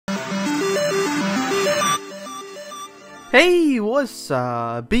Hey, what's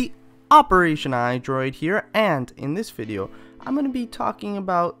up? OPERATIONiDROID here, and in this video, I'm going to be talking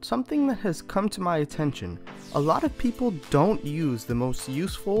about something that has come to my attention. A lot of people don't use the most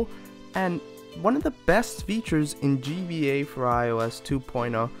useful and one of the best features in GBA4iOS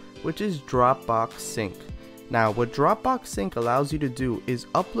 2.0, which is Dropbox Sync. Now, what Dropbox Sync allows you to do is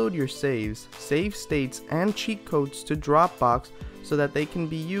upload your saves, save states, and cheat codes to Dropbox so that they can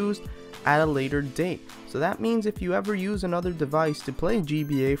be used at a later date. So that means if you ever use another device to play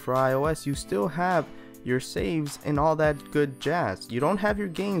GBA4iOS, you still have your saves and all that good jazz. You don't have your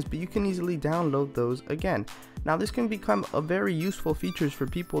games, but you can easily download those again. Now this can become a very useful feature for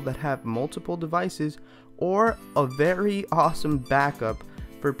people that have multiple devices, or a very awesome backup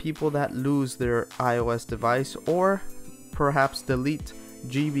for people that lose their iOS device, or perhaps delete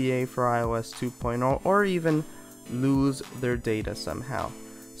GBA4iOS 2.0, or even lose their data somehow.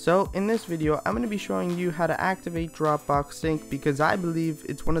 So in this video, I'm going to be showing you how to activate Dropbox Sync, because I believe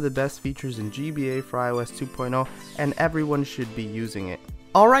it's one of the best features in GBA4iOS 2.0 and everyone should be using it.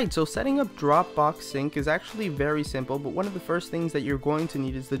 Alright, so setting up Dropbox Sync is actually very simple, but one of the first things that you're going to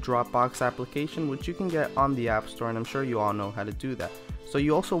need is the Dropbox application, which you can get on the App Store, and I'm sure you all know how to do that. So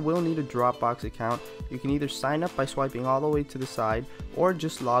you also will need a Dropbox account. You can either sign up by swiping all the way to the side, or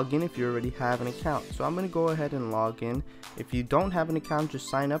just log in if you already have an account. So I'm going to go ahead and log in. If you don't have an account, just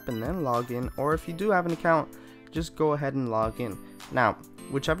sign up and then log in, or if you do have an account, just go ahead and log in. Now,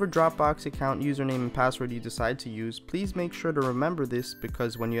 whichever Dropbox account username and password you decide to use, please make sure to remember this,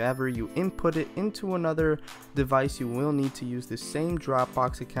 because whenever you input it into another device, you will need to use the same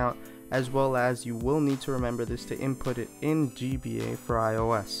Dropbox account, as well as you will need to remember this to input it in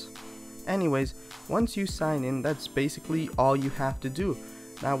GBA4iOS. Anyways, once you sign in, that's basically all you have to do.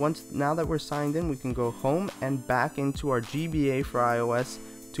 Now that we're signed in, we can go home and back into our GBA4iOS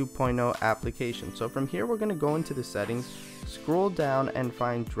 2.0 application. So from here, we're going to go into the settings, scroll down and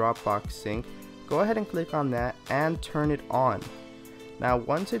find Dropbox Sync. Go ahead and click on that and turn it on. Now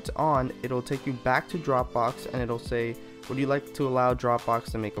once it's on, it'll take you back to Dropbox and it'll say, would you like to allow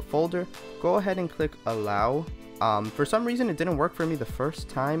Dropbox to make a folder? Go ahead and click allow. For some reason it didn't work for me the first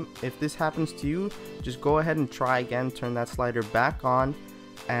time. If this happens to you, just go ahead and try again, turn that slider back on,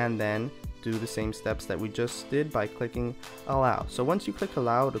 and then do the same steps that we just did by clicking allow. So once you click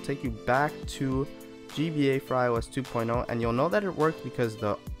allow, it'll take you back to GBA4iOS 2.0, and you'll know that it worked because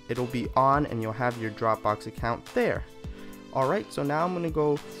it'll be on and you'll have your Dropbox account there. Alright, so now I'm going to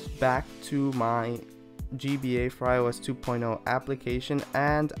go back to my GBA4iOS 2.0 application,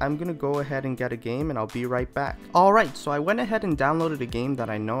 and I'm gonna go ahead and get a game, and I'll be right back. Alright, so I went ahead and downloaded a game that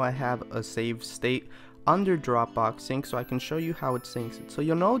I know I have a save state under Dropbox Sync, so I can show you how it syncs it. So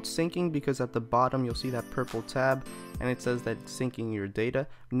you'll know it's syncing because at the bottom you'll see that purple tab and it says that it's syncing your data.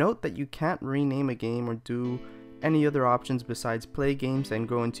 Note that you can't rename a game or do any other options besides play games and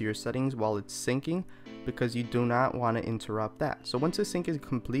go into your settings while it's syncing, because you do not want to interrupt that. So once the sync is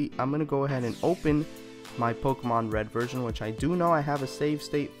complete, I'm gonna go ahead and open my Pokemon Red version, which I do know I have a save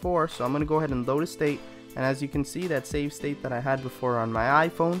state for. So I'm going to go ahead and load a state, and as you can see, that save state that I had before on my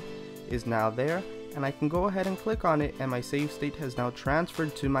iPhone is now there, and I can go ahead and click on it, and my save state has now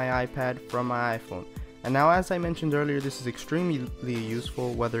transferred to my iPad from my iPhone. And now, as I mentioned earlier, this is extremely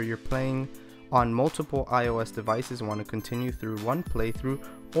useful whether you're playing on multiple iOS devices and want to continue through one playthrough,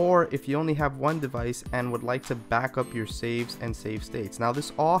 or if you only have one device and would like to back up your saves and save states. Now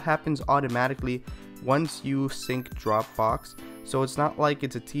this all happens automatically once you sync Dropbox, so it's not like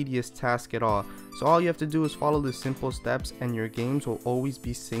it's a tedious task at all. So all you have to do is follow the simple steps and your games will always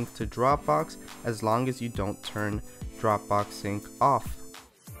be synced to Dropbox, as long as you don't turn Dropbox Sync off.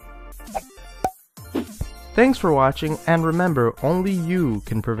 Thanks for watching, and remember, only you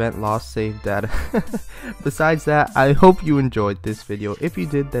can prevent lost save data. Besides that, I hope you enjoyed this video. If you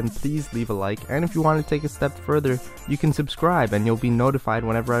did, then please leave a like, and if you want to take a step further, you can subscribe and you'll be notified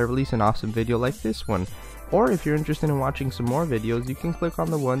whenever I release an awesome video like this one. Or if you're interested in watching some more videos, you can click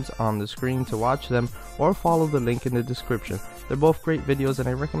on the ones on the screen to watch them, or follow the link in the description. They're both great videos and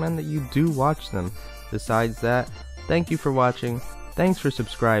I recommend that you do watch them. Besides that, thank you for watching. Thanks for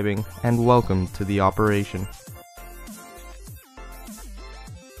subscribing, and welcome to the operation.